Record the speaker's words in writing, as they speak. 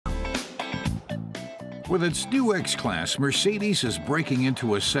With its new X-Class, Mercedes is breaking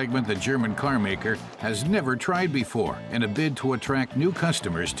into a segment the German car maker has never tried before in a bid to attract new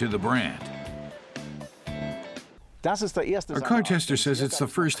customers to the brand. Our car tester says it's the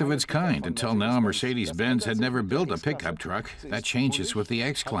first of its kind. Until now, Mercedes-Benz had never built a pickup truck. That changes with the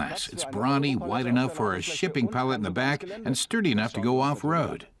X-Class. It's brawny, wide enough for a shipping pallet in the back, and sturdy enough to go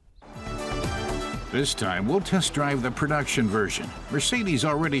off-road. This time, we'll test drive the production version. Mercedes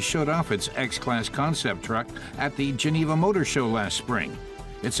already showed off its X-Class concept truck at the Geneva Motor Show last spring.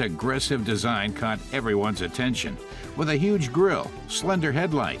 Its aggressive design caught everyone's attention, with a huge grille, slender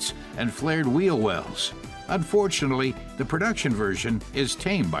headlights, and flared wheel wells. Unfortunately, the production version is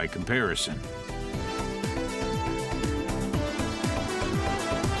tame by comparison.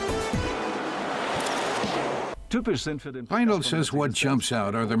 Vinyl says what jumps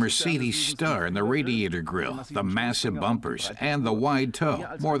out are the Mercedes Star and the radiator grille, the massive bumpers, and the wide toe,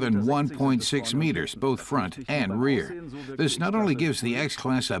 more than 1.6 meters, both front and rear. This not only gives the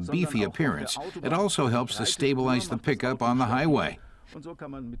X-Class a beefy appearance, it also helps to stabilize the pickup on the highway.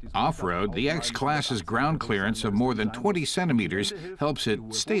 Off-road, the X-Class's ground clearance of more than 20 centimeters helps it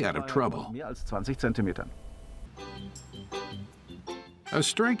stay out of trouble. A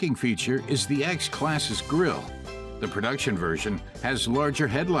striking feature is the X-Class's grille. The production version has larger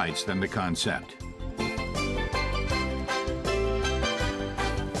headlights than the concept.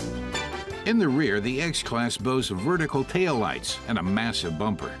 In the rear, the X-Class boasts vertical taillights and a massive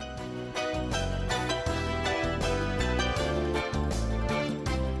bumper.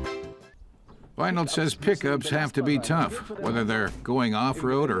 Vinyl says pickups have to be tough, whether they're going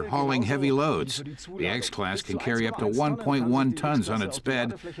off-road or hauling heavy loads. The X-Class can carry up to 1.1 tons on its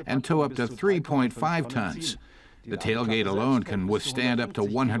bed and tow up to 3.5 tons. The tailgate alone can withstand up to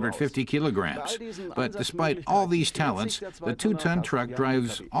 150 kilograms. But despite all these talents, the 2-ton truck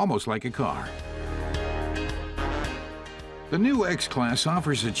drives almost like a car. The new X-Class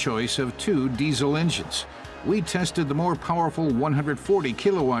offers a choice of 2 diesel engines. We tested the more powerful 140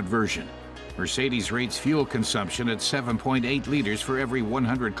 kilowatt version. Mercedes rates fuel consumption at 7.8 liters for every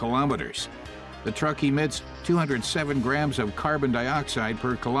 100 kilometers. The truck emits 207 grams of carbon dioxide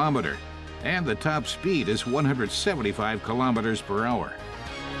per kilometer, and the top speed is 175 kilometers per hour.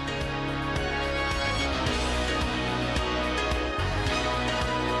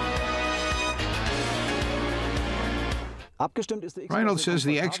 Reynolds says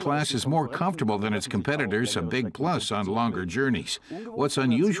the X-Class is more comfortable than its competitors, a big plus on longer journeys. What's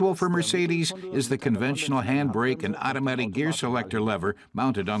unusual for Mercedes is the conventional handbrake and automatic gear selector lever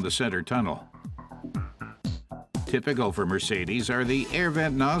mounted on the center tunnel. Typical for Mercedes are the air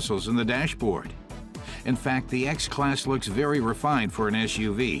vent nozzles in the dashboard. In fact, the X-Class looks very refined for an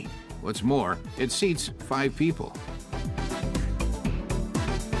SUV. What's more, it seats 5 people.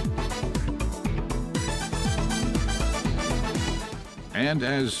 And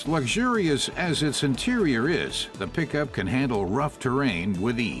as luxurious as its interior is, the pickup can handle rough terrain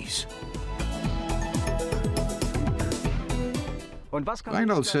with ease.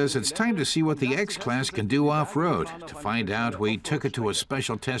 Vinyl says it's time to see what the X-Class can do off-road. To find out, we took it to a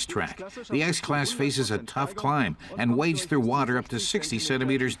special test track. The X-Class faces a tough climb and wades through water up to 60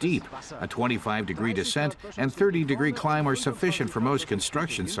 centimeters deep. A 25-degree descent and 30-degree climb are sufficient for most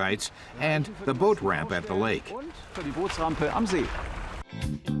construction sites, and the boat ramp at the lake.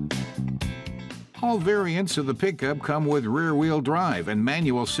 All variants of the pickup come with rear-wheel drive and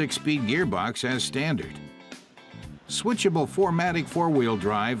manual 6-speed gearbox as standard. Switchable 4MATIC 4-wheel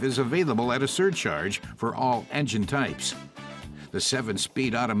drive is available at a surcharge for all engine types. The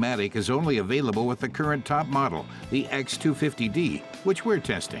 7-speed automatic is only available with the current top model, the X250D, which we're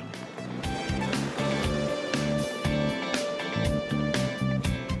testing.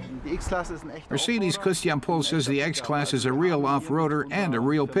 Mercedes Christian Pohl says the X-Class is a real off-roader and a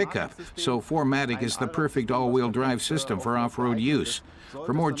real pickup, so 4MATIC is the perfect all-wheel drive system for off-road use.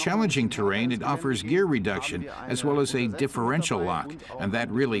 For more challenging terrain, it offers gear reduction as well as a differential lock, and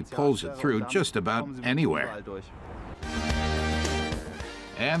that really pulls it through just about anywhere.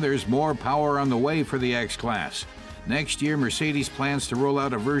 And there's more power on the way for the X-Class. Next year, Mercedes plans to roll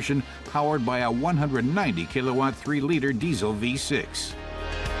out a version powered by a 190 kilowatt 3-liter diesel V6.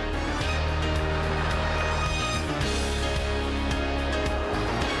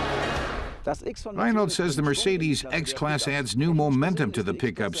 Reynolds says the Mercedes X-Class adds new momentum to the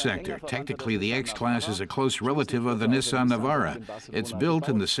pickup sector. Technically, the X-Class is a close relative of the Nissan Navara. It's built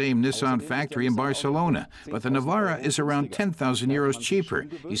in the same Nissan factory in Barcelona, but the Navara is around 10,000 euros cheaper.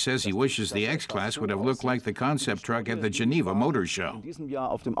 He says he wishes the X-Class would have looked like the concept truck at the Geneva Motor Show.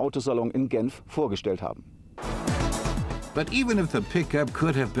 But even if the pickup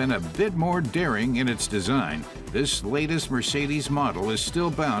could have been a bit more daring in its design, this latest Mercedes model is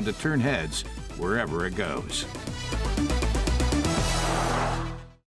still bound to turn heads wherever it goes.